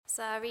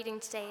So our reading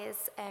today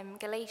is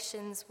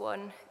Galatians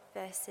 1,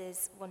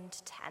 verses 1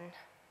 to 10.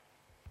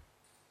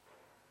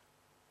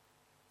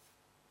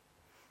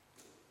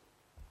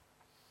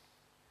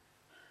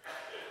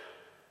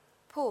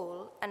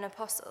 Paul, an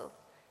apostle,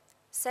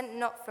 sent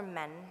not from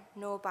men,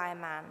 nor by a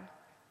man,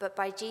 but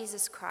by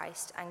Jesus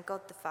Christ and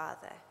God the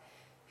Father,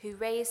 who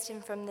raised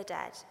him from the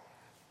dead,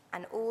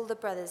 and all the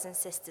brothers and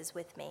sisters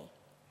with me,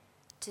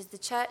 to the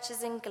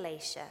churches in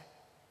Galatia.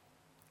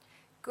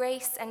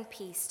 Grace and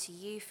peace to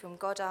you from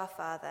God our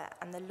Father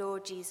and the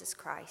Lord Jesus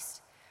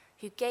Christ,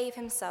 who gave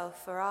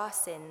himself for our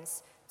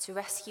sins to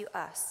rescue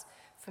us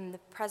from the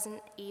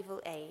present evil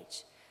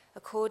age,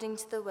 according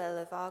to the will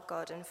of our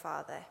God and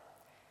Father,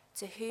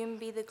 to whom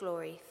be the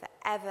glory for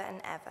ever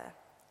and ever.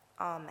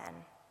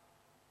 Amen.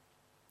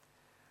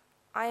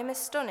 I am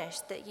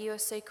astonished that you are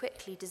so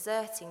quickly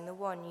deserting the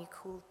one you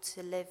called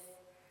to live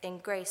in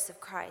grace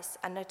of Christ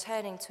and are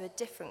turning to a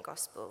different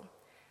gospel,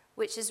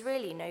 which is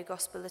really no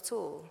gospel at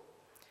all.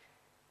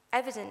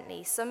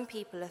 Evidently, some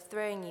people are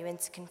throwing you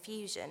into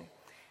confusion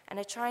and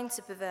are trying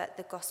to pervert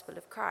the gospel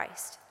of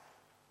Christ.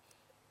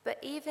 But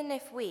even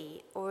if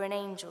we or an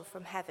angel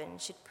from heaven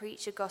should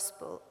preach a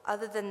gospel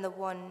other than the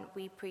one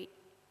we preach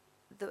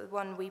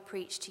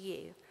to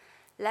you,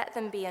 let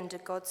them be under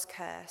God's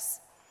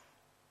curse.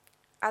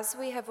 As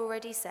we have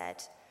already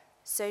said,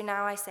 so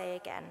now I say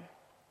again,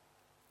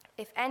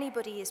 if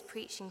anybody is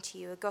preaching to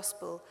you a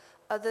gospel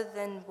other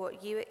than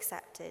what you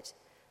accepted,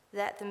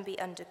 let them be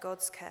under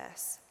God's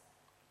curse.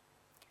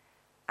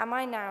 Am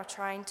I now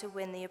trying to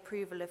win the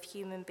approval of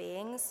human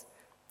beings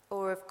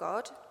or of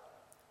God,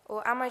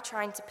 or am I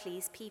trying to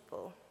please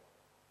people?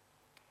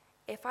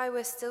 If I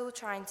were still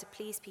trying to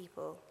please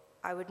people,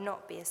 I would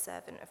not be a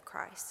servant of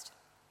Christ.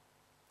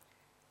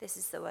 This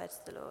is the word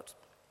of the Lord.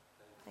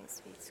 Thanks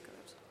be to God.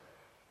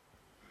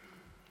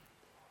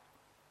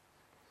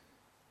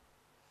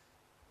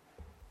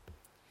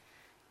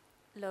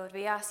 Lord,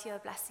 we ask your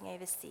blessing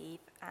over Steve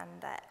and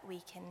that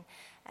we can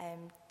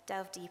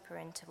delve deeper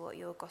into what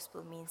your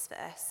gospel means for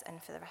us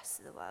and for the rest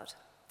of the world.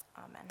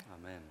 Amen.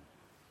 Amen.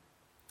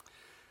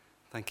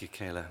 Thank you,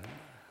 Kayla.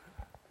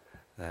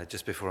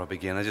 Just before I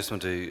begin, I just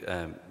want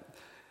to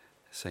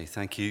say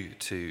thank you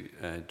to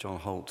John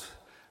Holt,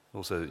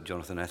 also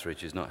Jonathan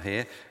Etheridge is not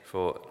here,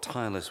 for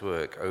tireless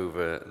work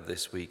over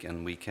this week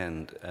and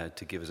weekend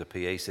to give us a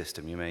PA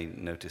system. You may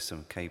notice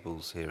some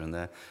cables here and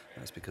there.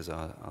 That's because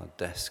our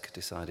desk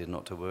decided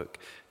not to work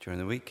during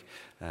the week.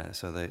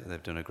 So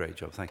they've done a great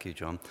job. Thank you,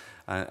 John.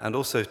 And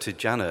also to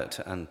Janet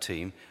and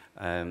team,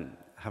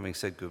 having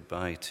said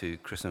goodbye to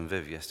Chris and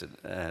Viv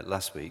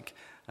last week,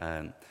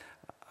 I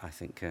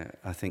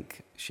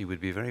think she would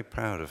be very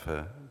proud of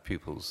her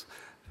pupils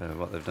for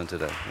what they've done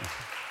today.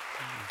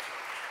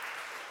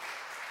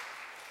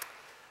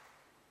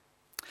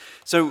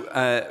 So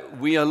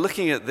we are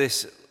looking at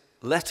this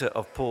letter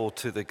of Paul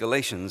to the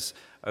Galatians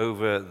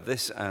over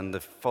this and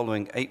the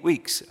following 8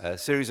 weeks, a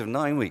series of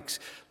 9 weeks,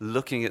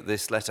 looking at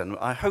this letter. And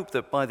I hope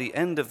that by the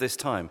end of this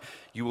time,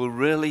 you will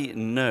really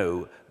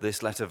know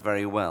this letter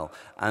very well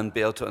and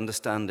be able to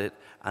understand it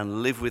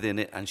and live within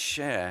it and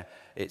share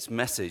its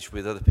message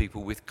with other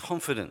people with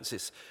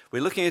confidence.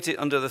 We're looking at it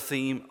under the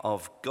theme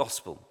of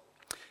gospel.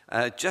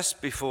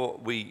 Just before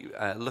we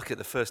look at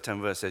the first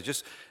 10 verses, I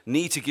just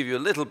need to give you a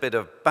little bit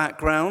of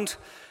background.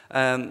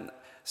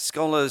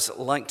 Scholars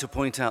like to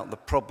point out the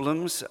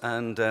problems,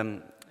 and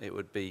it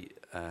would be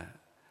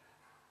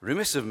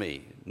remiss of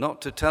me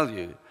not to tell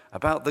you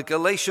about the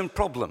Galatian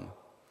problem.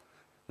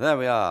 There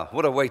we are.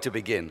 What a way to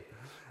begin.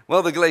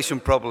 Well, the Galatian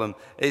problem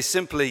is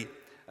simply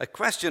a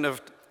question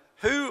of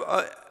who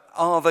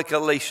are the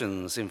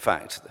Galatians, in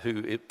fact,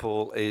 who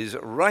Paul is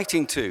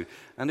writing to.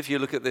 And if you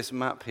look at this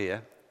map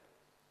here,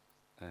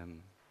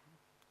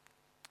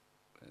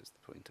 where's the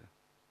pointer?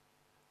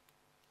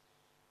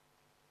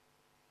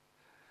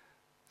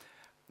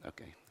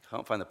 Okay,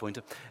 can't find the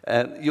pointer.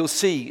 You'll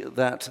see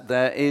that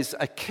there is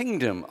a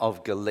kingdom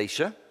of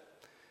Galatia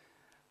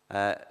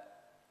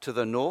to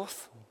the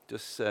north,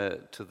 just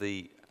to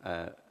the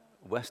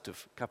west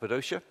of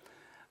Cappadocia.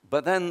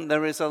 But then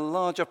there is a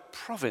larger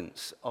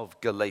province of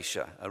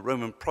Galatia, a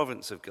Roman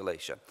province of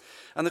Galatia.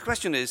 And the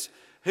question is,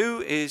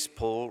 who is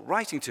Paul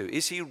writing to?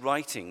 Is he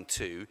writing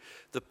to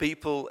the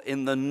people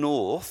in the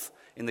north,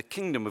 in the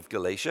kingdom of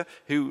Galatia,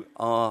 who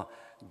are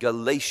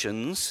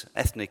Galatians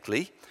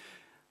ethnically?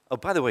 Oh,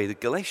 by the way, the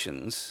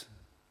Galatians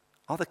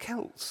are the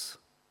Celts.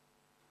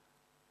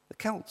 The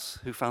Celts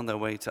who found their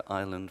way to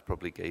Ireland,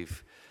 probably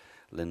gave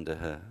Linda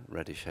her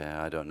reddish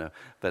hair, I don't know.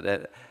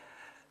 But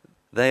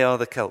they are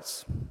the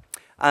Celts.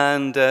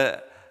 And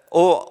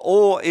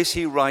or is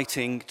he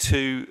writing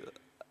to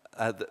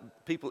the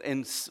people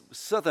in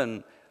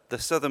the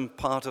southern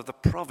part of the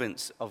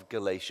province of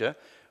Galatia,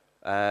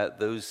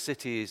 those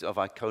cities of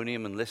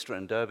Iconium and Lystra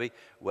and Derbe,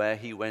 where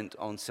he went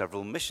on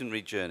several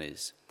missionary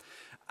journeys?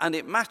 And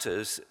it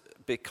matters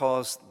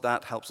because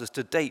that helps us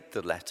to date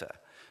the letter,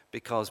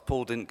 because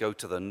Paul didn't go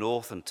to the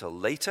north until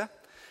later.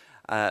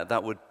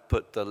 That would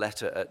put the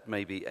letter at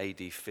maybe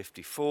AD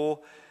 54.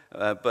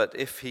 But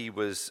if he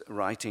was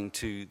writing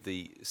to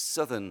the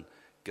southern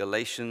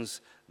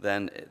Galatians,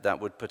 then that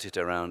would put it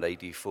around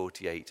AD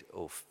 48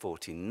 or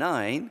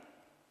 49.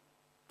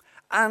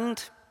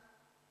 And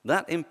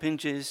that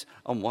impinges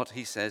on what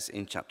he says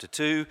in chapter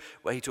 2,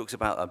 where he talks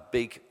about a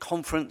big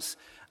conference.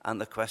 And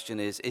the question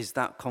is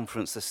that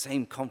conference the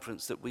same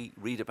conference that we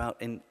read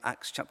about in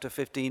Acts chapter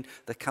 15,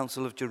 the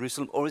Council of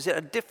Jerusalem, or is it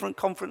a different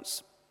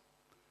conference?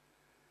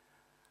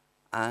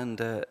 And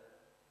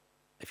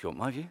if you want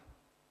my view,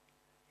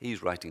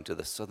 he's writing to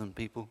the southern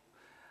people,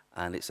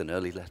 and it's an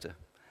early letter,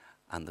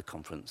 and the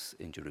conference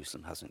in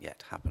Jerusalem hasn't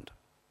yet happened.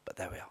 But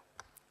there we are.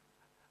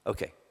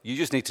 Okay, you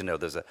just need to know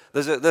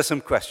there's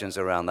some questions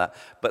around that,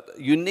 but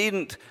you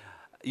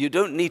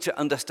don't need to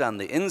understand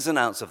the ins and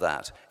outs of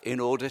that in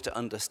order to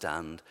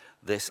understand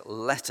this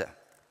letter.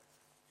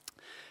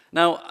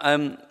 Now,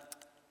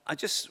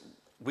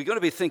 we're going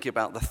to be thinking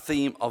about the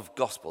theme of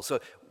gospel. So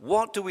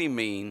what do we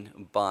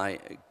mean by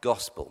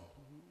gospel?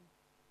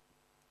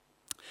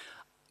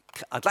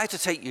 I'd like to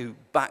take you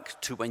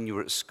back to when you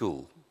were at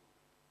school,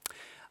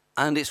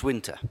 and it's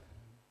winter,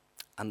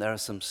 and there are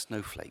some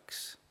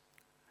snowflakes,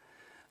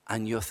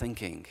 and you're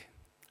thinking,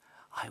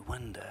 I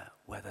wonder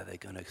whether they're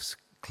going to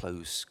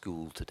close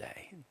school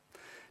today. Do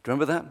you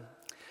remember that?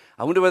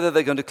 I wonder whether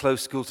they're going to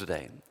close school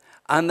today.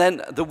 And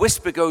then the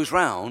whisper goes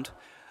round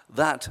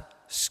that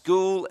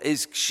school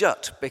is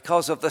shut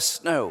because of the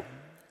snow.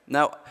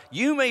 Now,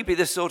 you may be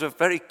this sort of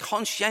very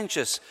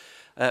conscientious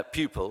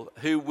pupil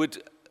who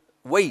would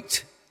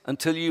wait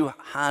until you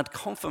had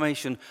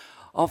confirmation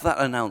of that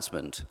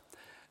announcement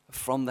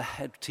from the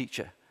head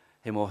teacher,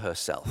 him or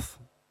herself.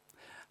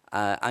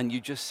 And you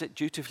just sit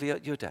dutifully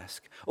at your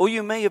desk. Or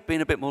you may have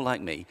been a bit more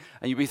like me,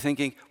 and you'd be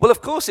thinking, well,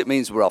 of course it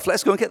means we're off.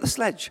 Let's go and get the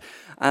sledge.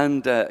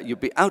 And you'd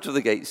be out of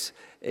the gates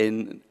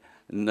in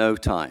no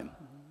time.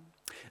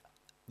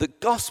 The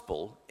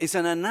gospel is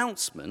an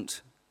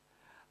announcement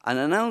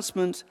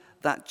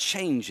that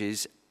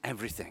changes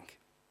everything.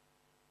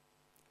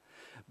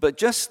 But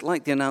just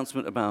like the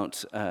announcement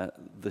about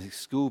the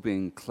school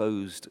being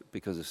closed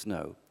because of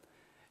snow,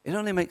 it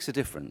only makes a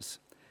difference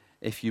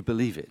if you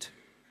believe it.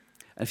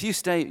 And if you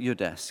stay at your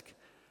desk,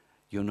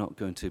 you're not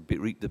going to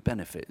reap the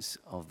benefits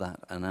of that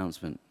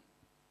announcement.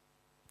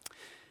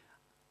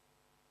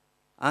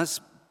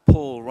 As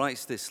Paul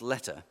writes this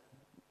letter,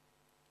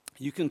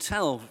 you can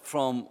tell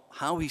from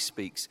how he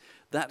speaks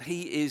that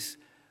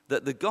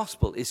the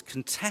gospel is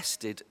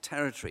contested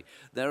territory.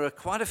 There are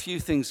quite a few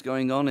things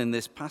going on in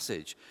this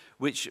passage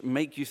which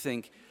make you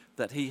think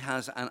that he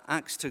has an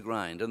axe to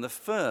grind. And the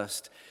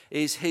first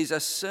is his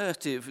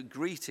assertive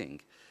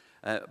greeting.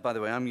 By the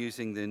way, I'm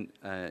using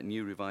the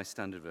New Revised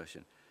Standard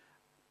Version.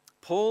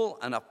 Paul,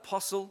 an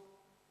apostle,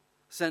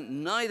 sent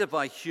neither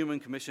by human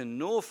commission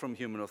nor from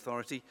human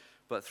authority,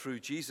 but through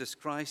Jesus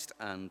Christ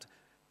and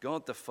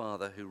God the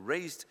Father, who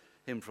raised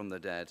him from the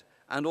dead,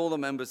 and all the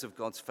members of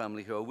God's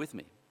family who are with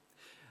me.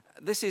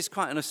 This is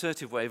quite an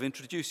assertive way of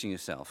introducing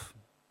yourself.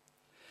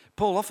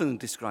 Paul often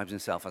describes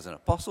himself as an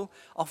apostle,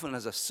 often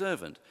as a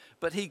servant,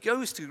 but he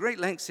goes to great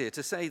lengths here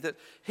to say that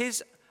he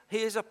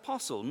is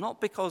apostle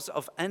not because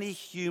of any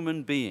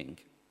human being.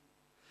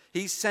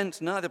 He's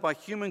sent neither by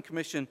human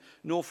commission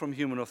nor from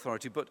human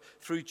authority, but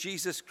through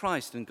Jesus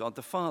Christ and God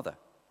the Father.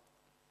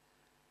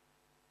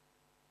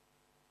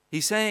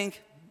 He's saying,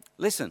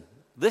 listen,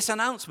 this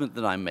announcement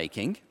that I'm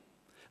making,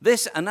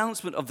 this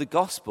announcement of the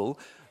gospel,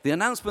 the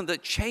announcement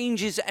that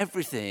changes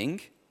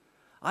everything,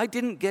 I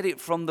didn't get it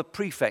from the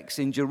prefects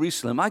in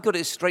Jerusalem. I got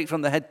it straight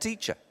from the head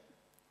teacher.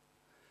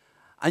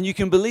 And you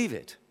can believe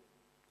it.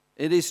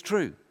 It is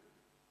true.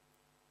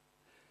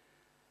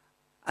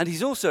 And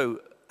he's also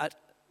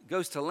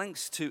goes to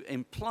lengths to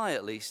imply,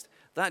 at least,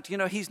 that,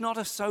 he's not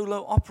a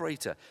solo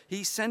operator.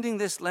 He's sending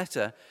this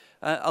letter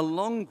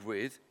along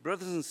with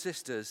brothers and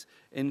sisters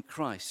in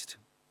Christ.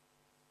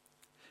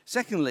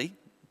 Secondly,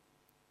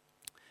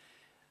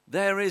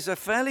 there is a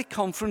fairly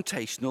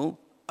confrontational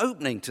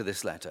opening to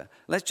this letter.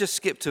 Let's just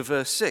skip to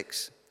verse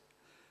 6.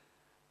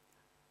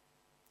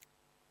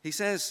 He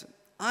says,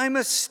 I'm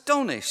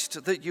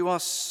astonished that you are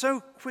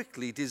so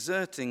quickly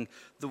deserting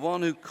the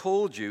one who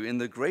called you in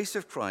the grace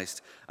of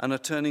Christ and are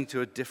turning to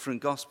a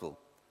different gospel.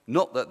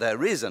 Not that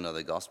there is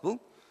another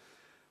gospel,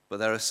 but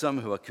there are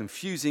some who are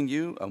confusing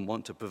you and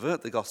want to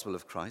pervert the gospel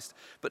of Christ.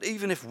 But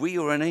even if we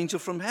or an angel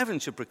from heaven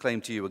should proclaim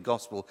to you a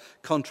gospel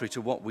contrary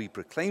to what we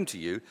proclaim to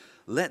you,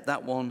 let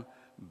that one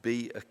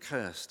be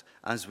accursed.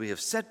 As we have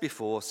said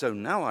before, so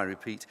now I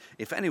repeat,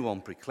 if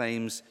anyone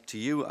proclaims to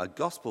you a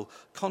gospel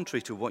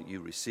contrary to what you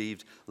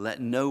received, let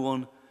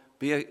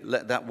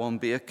that one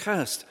be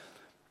accursed.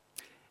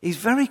 He's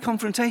very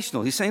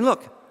confrontational. He's saying,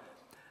 look,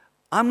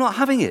 I'm not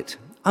having it.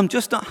 I'm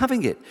just not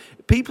having it.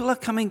 People are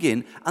coming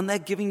in and they're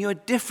giving you a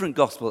different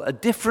gospel, a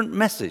different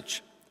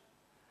message.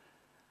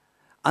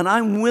 And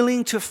I'm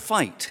willing to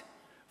fight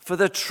for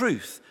the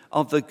truth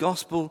of the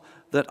gospel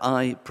that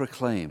I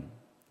proclaim.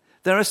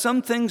 There are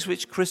some things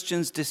which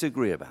Christians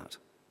disagree about,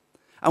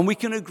 and we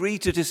can agree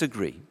to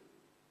disagree.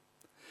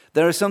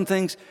 There are some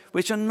things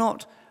which are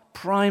not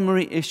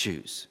primary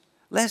issues.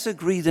 Let's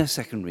agree they're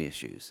secondary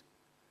issues.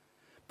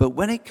 But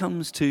when it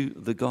comes to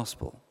the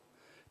gospel,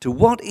 to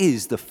what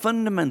is the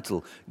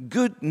fundamental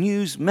good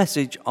news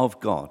message of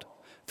God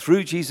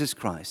through Jesus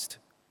Christ,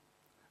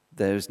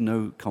 there is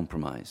no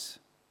compromise.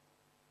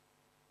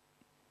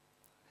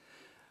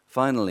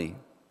 Finally,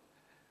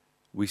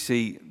 we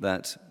see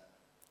that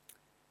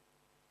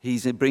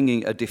he's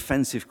bringing a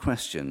defensive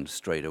question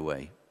straight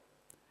away.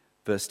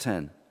 Verse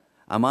 10,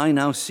 am I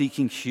now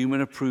seeking human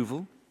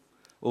approval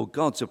or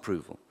God's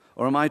approval?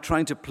 Or am I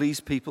trying to please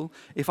people?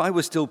 If I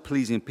were still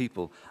pleasing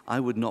people, I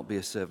would not be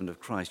a servant of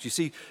Christ. You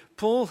see,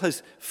 Paul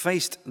has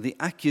faced the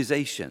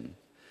accusation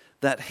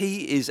that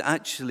he is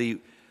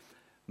actually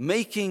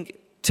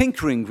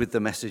tinkering with the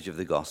message of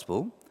the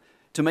gospel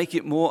to make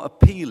it more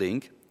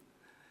appealing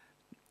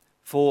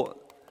for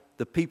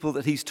the people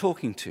that he's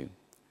talking to.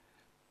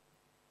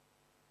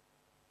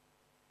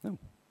 No,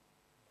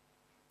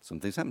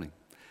 something's happening.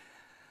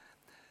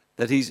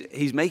 That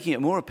he's making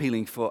it more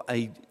appealing for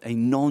a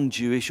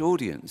non-Jewish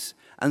audience.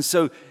 And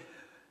so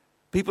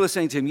people are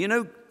saying to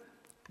him,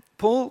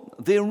 Paul,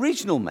 the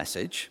original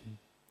message,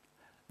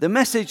 the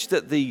message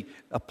that the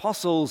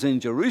apostles in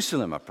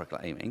Jerusalem are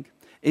proclaiming,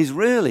 is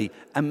really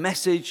a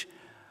message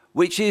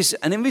which is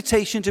an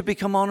invitation to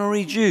become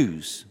honorary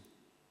Jews.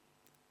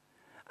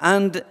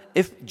 And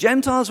if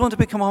Gentiles want to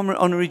become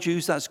honorary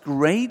Jews, that's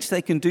great.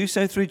 They can do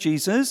so through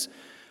Jesus.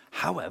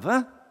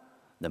 However,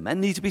 the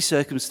men need to be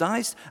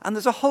circumcised, and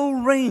there's a whole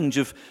range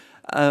of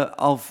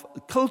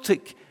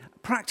cultic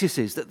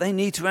practices that they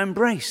need to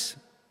embrace.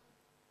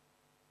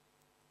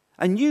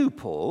 And you,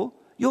 Paul,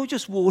 you're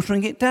just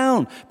watering it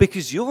down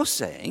because you're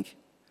saying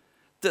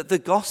that the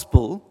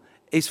gospel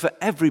is for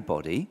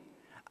everybody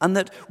and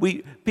that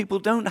people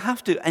don't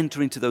have to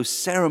enter into those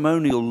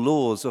ceremonial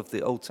laws of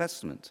the Old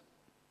Testament.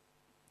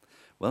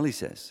 Well, he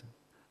says,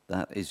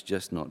 that is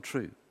just not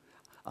true.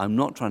 I'm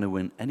not trying to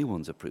win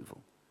anyone's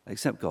approval,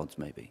 except God's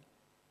maybe.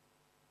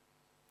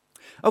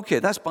 Okay,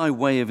 that's by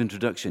way of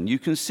introduction. You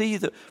can see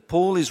that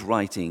Paul is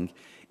writing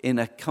in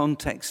a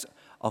context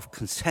of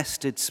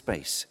contested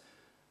space.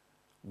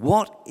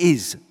 What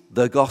is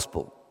the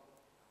gospel?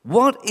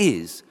 What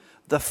is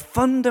the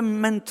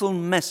fundamental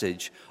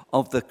message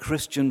of the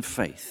Christian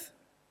faith?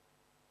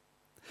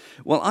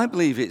 Well, I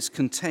believe it's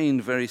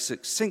contained very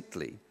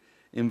succinctly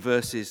in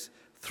verses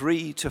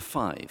 3 to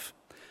 5,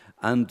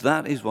 and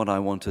that is what I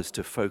want us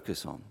to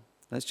focus on.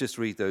 Let's just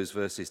read those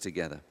verses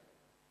together.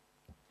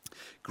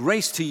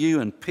 Grace to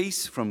you and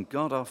peace from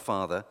God our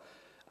Father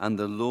and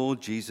the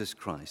Lord Jesus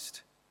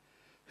Christ,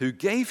 who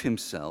gave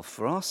himself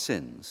for our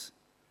sins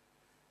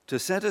to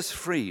set us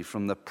free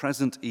from the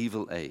present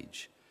evil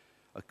age,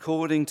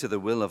 according to the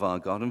will of our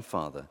God and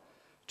Father,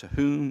 to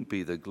whom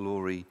be the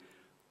glory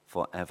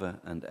forever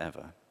and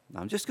ever.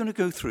 Now, I'm just going to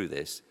go through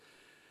this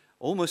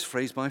almost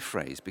phrase by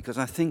phrase because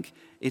I think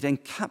it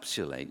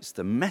encapsulates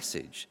the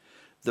message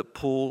that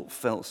Paul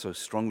felt so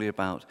strongly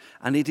about,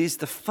 and it is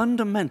the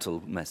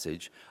fundamental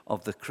message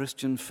of the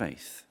Christian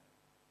faith.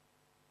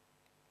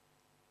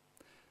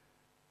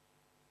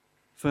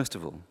 First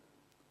of all,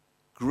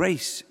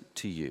 grace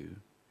to you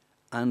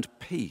and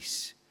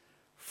peace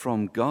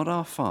from God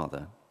our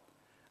Father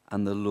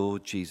and the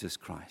Lord Jesus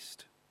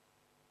Christ.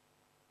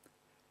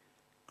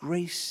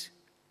 Grace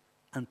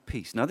and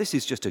peace. Now, this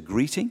is just a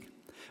greeting,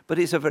 but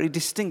it's a very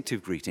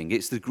distinctive greeting.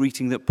 It's the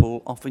greeting that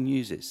Paul often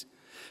uses,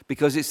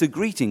 because it's the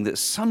greeting that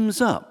sums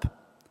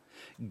up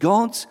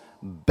God's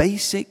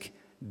basic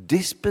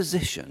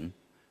disposition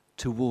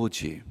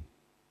towards you.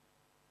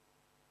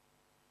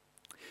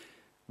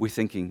 We're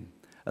thinking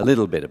a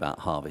little bit about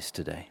harvest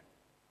today.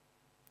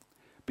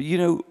 But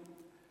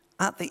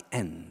at the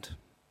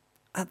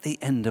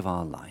end of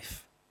our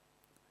life,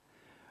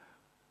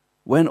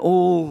 when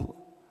all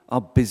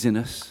our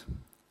busyness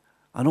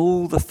and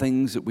all the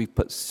things that we've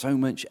put so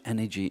much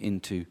energy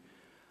into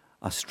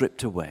are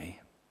stripped away,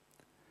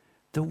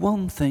 the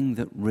one thing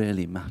that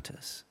really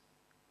matters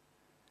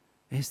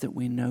is that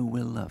we know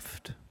we're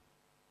loved.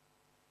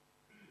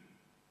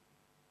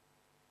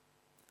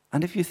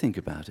 And if you think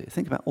about it,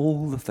 think about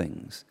all the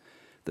things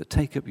that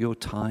take up your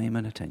time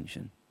and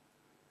attention.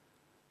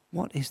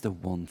 What is the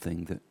one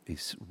thing that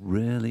is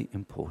really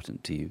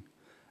important to you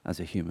as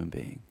a human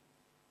being?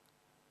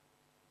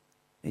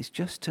 It's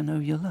just to know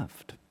you're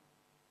loved.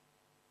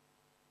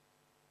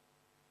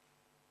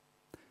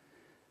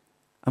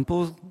 And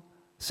Paul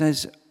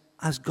says,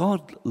 as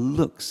God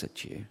looks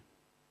at you,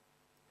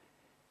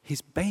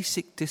 his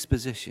basic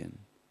disposition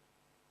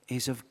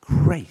is of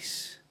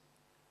grace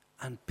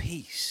and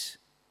peace.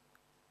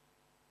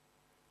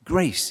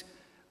 Grace,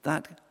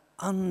 that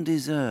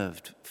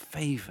undeserved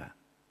favor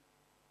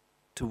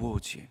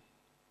towards you.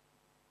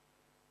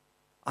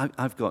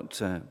 I've got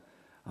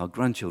our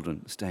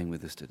grandchildren staying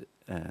with us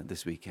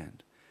this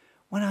weekend.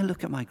 When I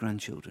look at my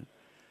grandchildren,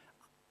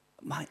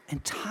 my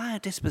entire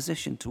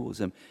disposition towards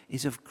them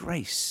is of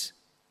grace.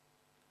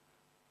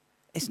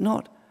 It's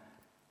not,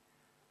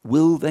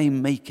 will they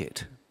make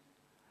it?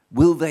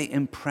 Will they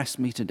impress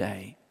me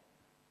today?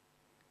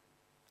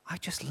 I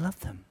just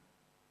love them.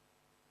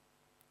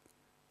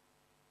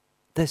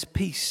 There's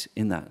peace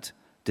in that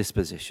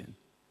disposition.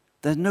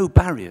 There's no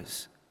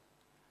barriers.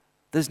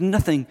 There's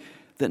nothing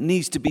that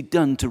needs to be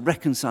done to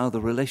reconcile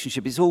the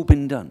relationship. It's all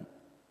been done.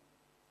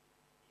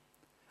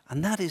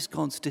 And that is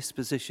God's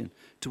disposition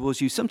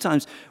towards you.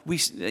 Sometimes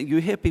you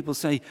hear people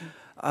say,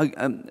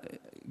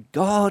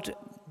 God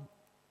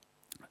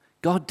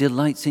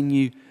delights in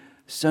you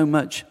so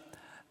much,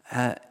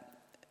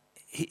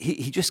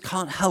 he just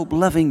can't help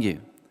loving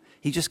you.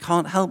 He just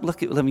can't help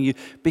loving you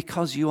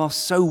because you are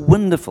so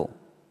wonderful.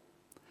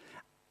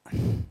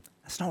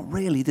 That's not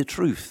really the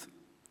truth.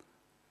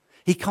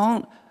 He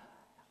can't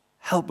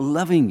help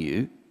loving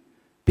you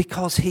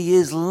because he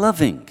is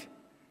loving.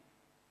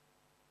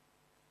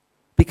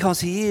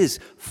 Because he is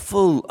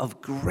full of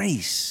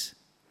grace.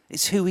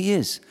 It's who he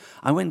is.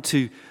 I went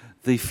to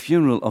the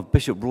funeral of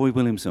Bishop Roy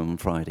Williamson on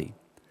Friday,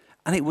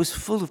 and it was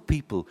full of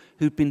people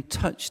who'd been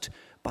touched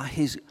by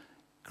his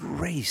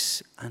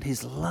grace and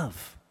his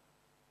love.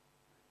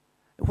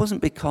 It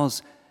wasn't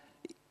because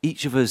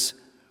each of us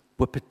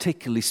were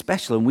particularly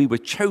special and we were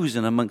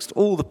chosen amongst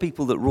all the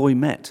people that Roy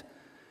met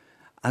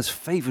as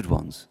favored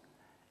ones.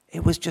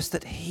 It was just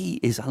that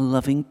he is a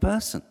loving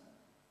person.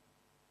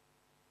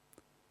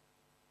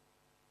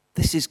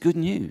 This is good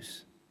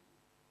news.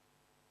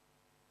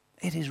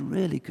 It is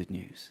really good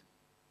news.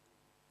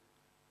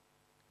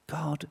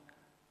 God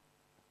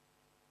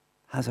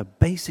has a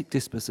basic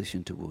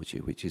disposition towards you,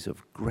 which is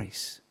of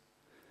grace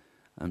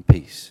and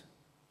peace.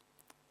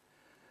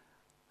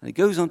 And it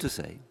goes on to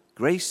say,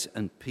 grace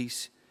and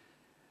peace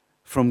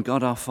from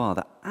God our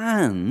Father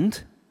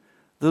and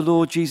the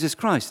Lord Jesus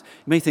Christ.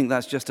 You may think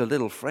that's just a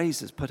little phrase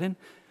that's put in,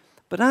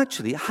 but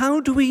actually,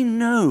 how do we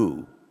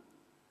know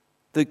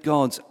that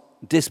God's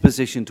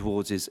disposition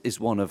towards us is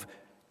one of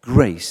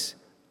grace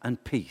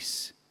and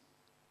peace?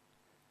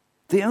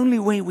 The only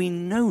way we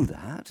know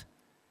that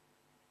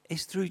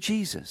is through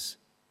Jesus.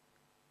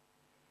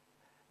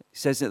 It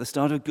says at the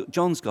start of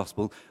John's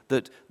Gospel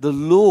that the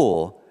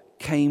law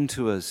came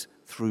to us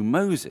through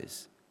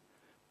Moses,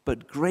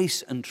 but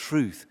grace and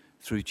truth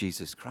through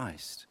Jesus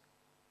Christ.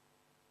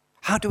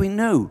 How do we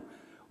know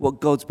what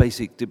God's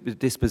basic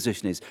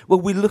disposition is?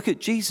 Well, we look at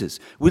Jesus.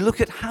 We look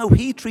at how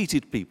he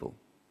treated people,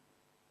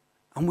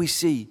 and we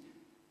see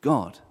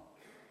God.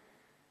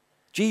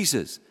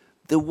 Jesus,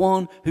 the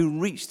one who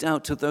reached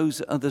out to those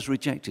that others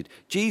rejected.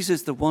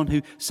 Jesus, the one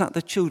who sat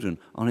the children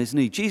on his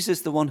knee.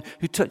 Jesus, the one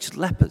who touched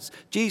lepers.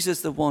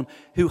 Jesus, the one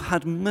who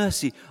had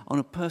mercy on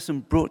a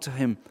person brought to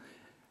him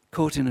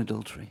caught in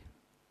adultery.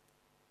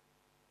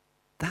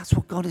 That's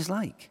what God is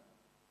like.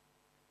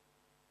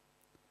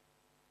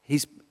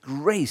 His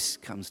grace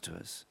comes to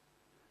us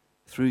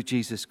through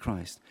Jesus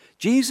Christ.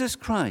 Jesus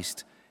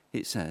Christ,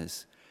 it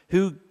says,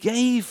 who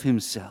gave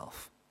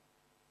himself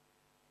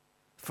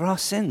for our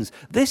sins.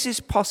 This is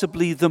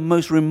possibly the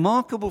most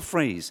remarkable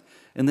phrase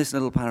in this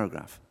little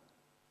paragraph.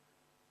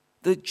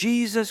 That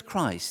Jesus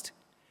Christ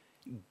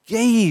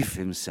gave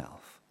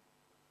himself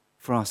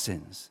for our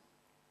sins.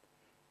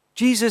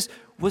 Jesus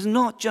was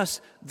not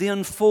just the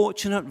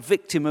unfortunate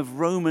victim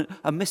of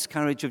a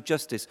miscarriage of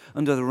justice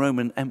under the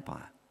Roman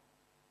Empire.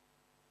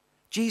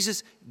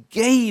 Jesus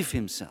gave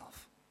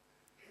himself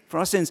for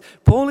our sins.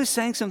 Paul is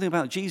saying something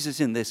about Jesus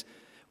in this,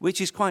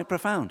 which is quite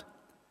profound.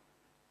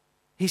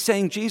 He's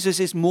saying Jesus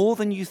is more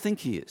than you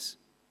think he is.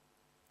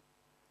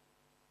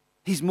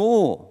 He's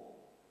more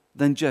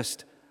than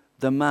just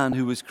the man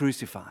who was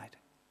crucified.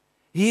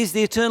 He is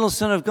the eternal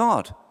Son of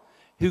God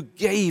who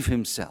gave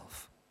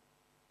himself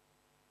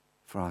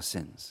for our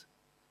sins.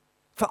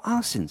 For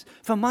our sins,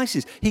 for my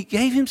sins. He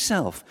gave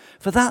himself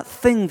for that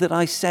thing that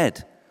I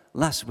said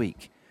last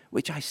week,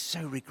 which I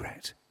so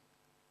regret.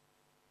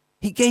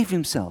 He gave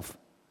himself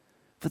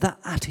for that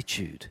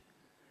attitude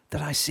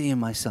that I see in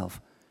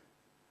myself,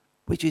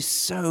 which is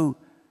so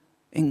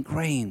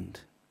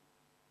ingrained.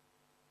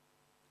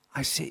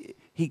 I see,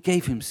 he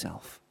gave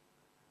himself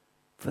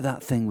for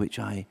that thing which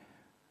I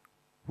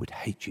would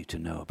hate you to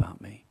know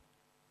about me.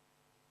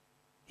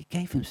 He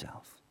gave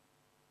himself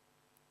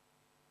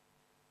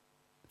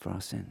for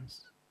our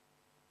sins.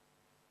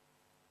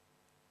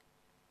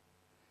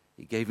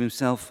 He gave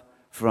himself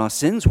for our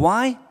sins.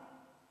 Why?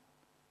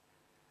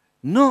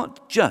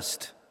 Not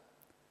just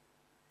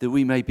that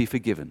we may be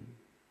forgiven,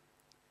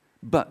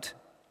 but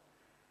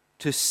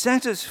to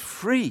set us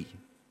free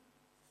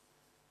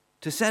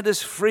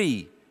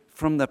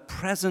from the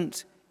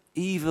present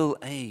evil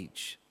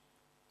age.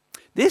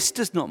 This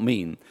does not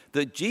mean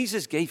that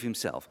Jesus gave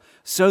himself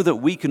so that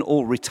we can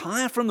all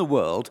retire from the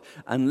world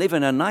and live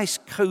in a nice,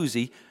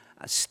 cozy,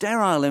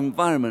 sterile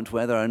environment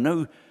where there are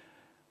no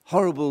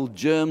horrible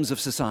germs of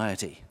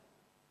society.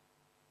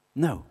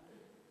 No.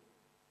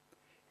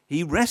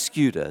 He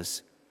rescued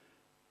us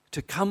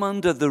to come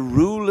under the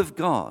rule of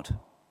God.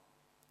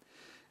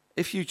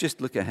 If you just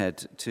look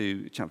ahead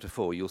to chapter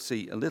 4, you'll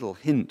see a little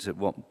hint at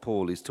what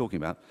Paul is talking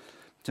about.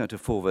 Chapter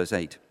 4, verse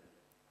 8.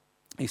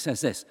 He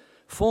says this,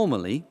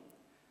 "Formerly,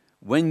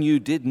 when you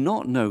did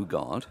not know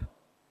God,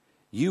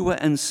 you were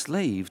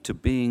enslaved to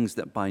beings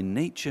that by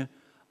nature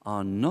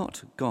are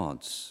not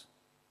God's.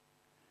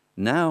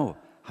 Now,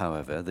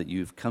 however, that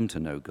you've come to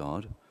know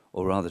God,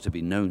 or rather to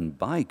be known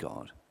by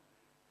God,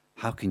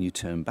 how can you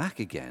turn back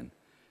again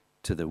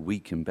to the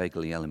weak and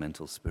beggarly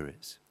elemental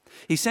spirits.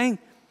 He's saying,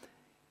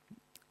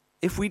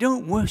 if we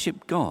don't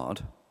worship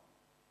God,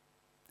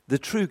 the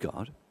true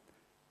God,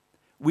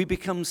 we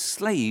become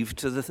enslaved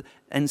to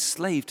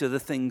the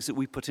things that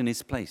we put in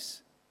his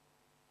place.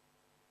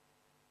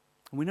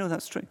 And we know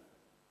that's true.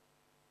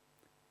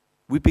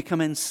 We become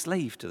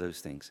enslaved to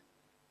those things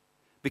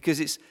because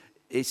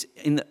it's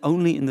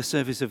only in the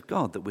service of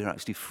God that we're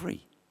actually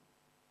free.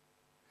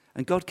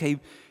 And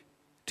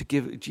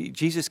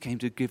Jesus came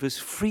to give us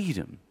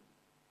freedom,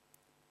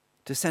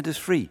 to set us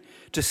free,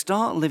 to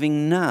start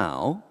living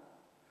now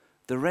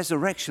the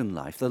resurrection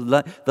life, the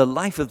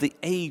life of the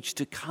age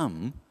to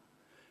come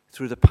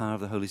through the power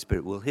of the Holy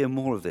Spirit. We'll hear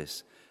more of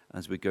this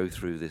as we go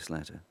through this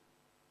letter.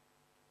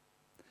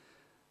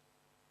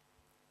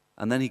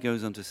 And then he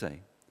goes on to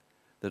say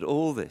that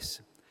all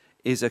this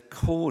is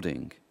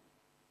according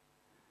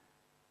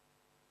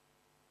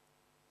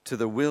to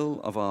the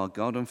will of our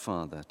God and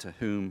Father, to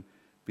whom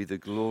be the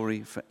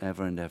glory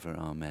forever and ever.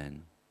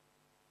 Amen.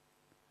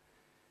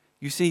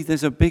 You see,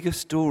 there's a bigger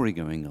story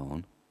going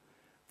on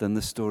than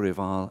the story of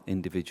our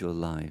individual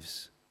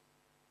lives.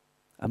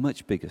 A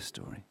much bigger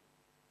story.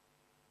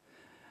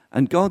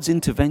 And God's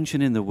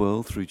intervention in the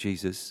world through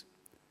Jesus,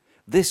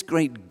 this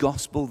great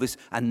gospel, this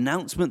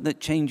announcement that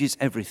changes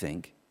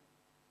everything,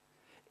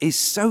 is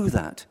so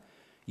that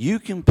you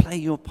can play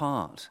your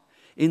part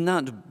in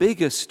that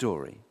bigger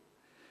story,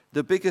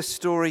 the bigger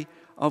story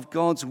of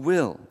God's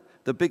will,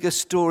 the bigger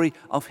story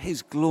of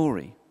his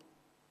glory.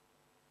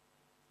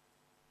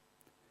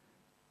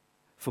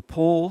 For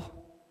Paul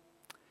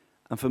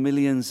and for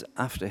millions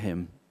after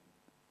him,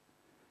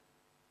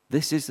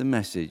 this is the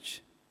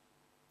message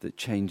that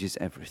changes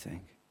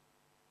everything.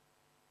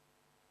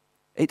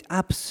 It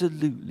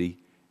absolutely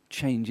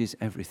changes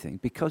everything.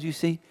 Because you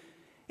see,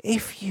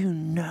 if you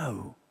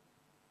know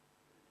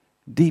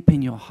deep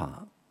in your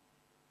heart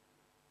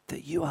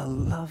that you are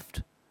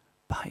loved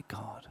by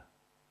God,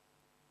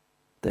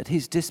 that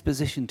his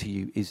disposition to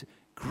you is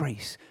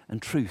grace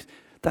and truth,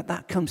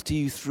 that comes to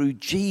you through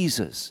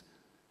Jesus,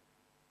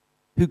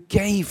 who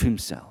gave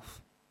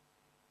himself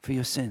for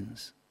your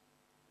sins,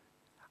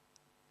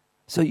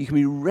 so you can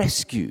be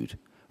rescued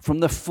from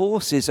the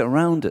forces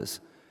around us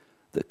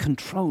that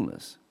control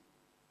us.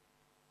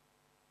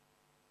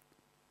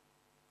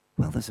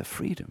 Well, there's a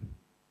freedom.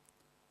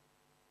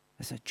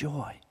 There's a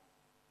joy.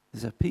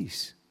 There's a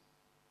peace.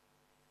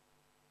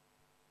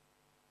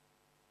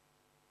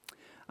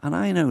 And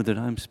I know that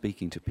I'm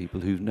speaking to people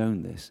who've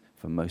known this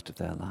for most of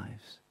their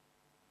lives.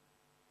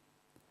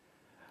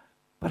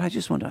 But I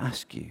just want to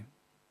ask you,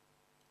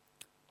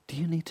 do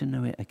you need to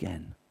know it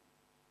again?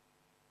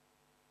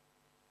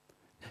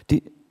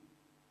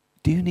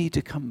 Do you need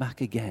to come back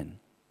again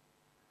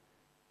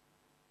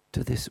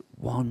to this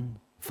one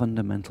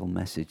fundamental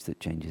message that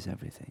changes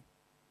everything?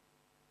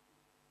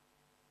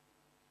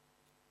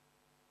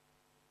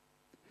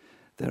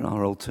 There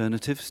are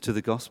alternatives to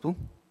the gospel.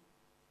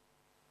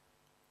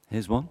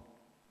 Here's one.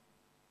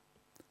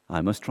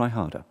 I must try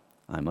harder.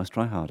 I must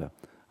try harder.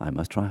 I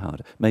must try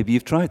harder. Maybe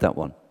you've tried that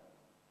one.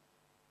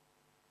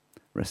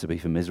 Recipe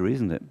for misery,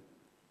 isn't it?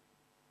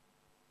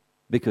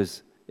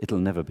 Because it'll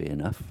never be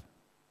enough.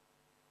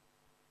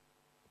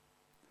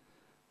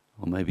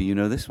 Or maybe you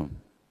know this one.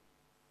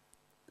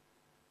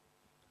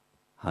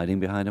 Hiding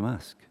behind a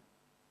mask.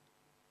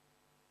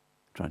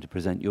 Trying to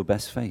present your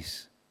best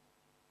face.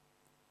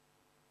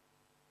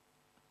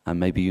 And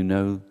maybe you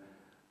know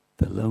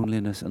the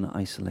loneliness and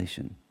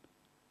isolation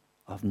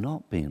of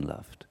not being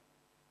loved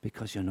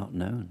because you're not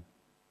known.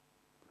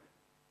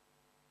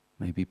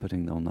 Maybe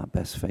putting on that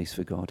best face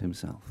for God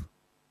himself.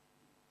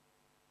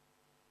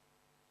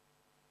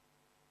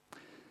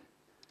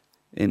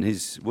 In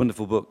his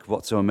wonderful book,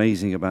 What's So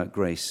Amazing About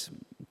Grace,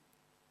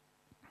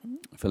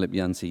 Philip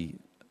Yancey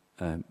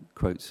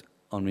quotes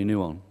Henri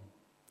Nouwen.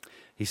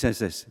 He says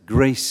this: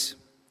 grace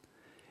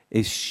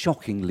is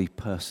shockingly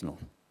personal.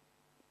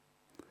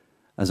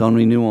 As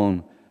Henri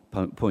Nouwen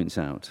points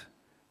out,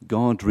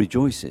 God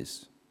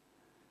rejoices,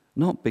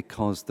 not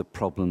because the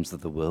problems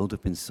of the world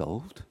have been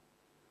solved,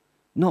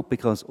 not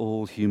because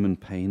all human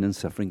pain and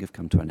suffering have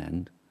come to an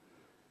end,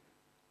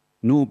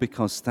 nor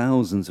because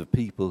thousands of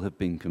people have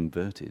been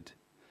converted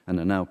and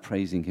are now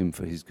praising him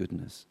for his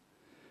goodness.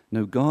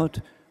 No,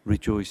 God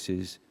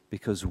rejoices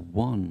because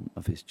one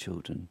of his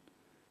children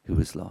who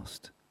was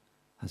lost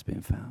has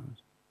been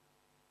found.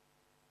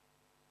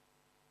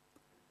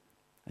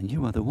 And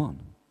you are the one.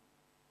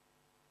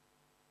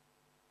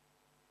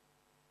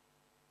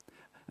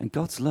 And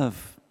God's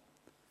love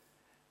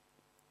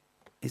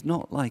is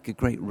not like a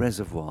great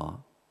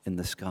reservoir in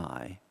the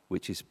sky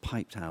which is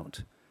piped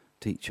out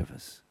to each of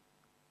us.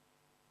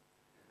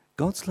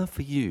 God's love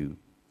for you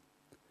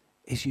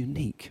is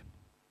unique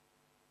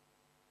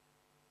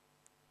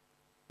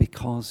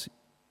because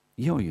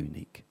you're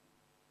unique.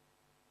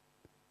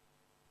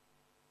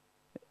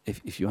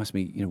 If you ask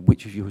me,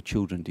 which of your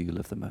children do you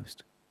love the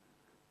most?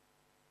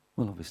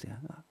 Well, obviously,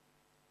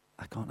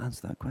 I can't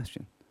answer that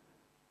question.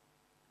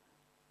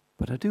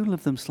 But I do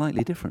love them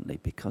slightly differently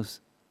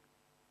because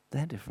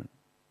they're different.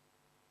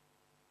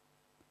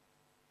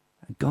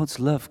 God's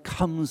love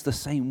comes the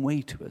same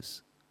way to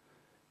us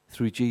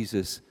through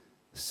Jesus'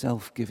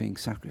 self-giving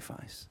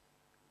sacrifice.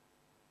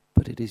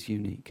 But it is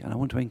unique. And I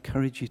want to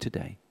encourage you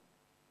today,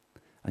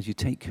 as you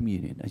take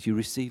communion, as you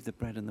receive the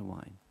bread and the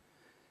wine,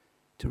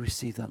 to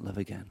receive that love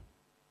again.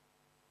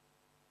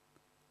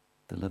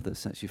 The love that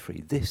sets you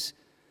free. This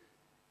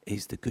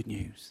is the good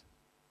news.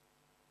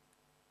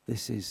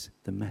 This is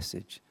the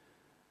message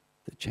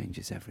that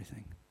changes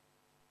everything.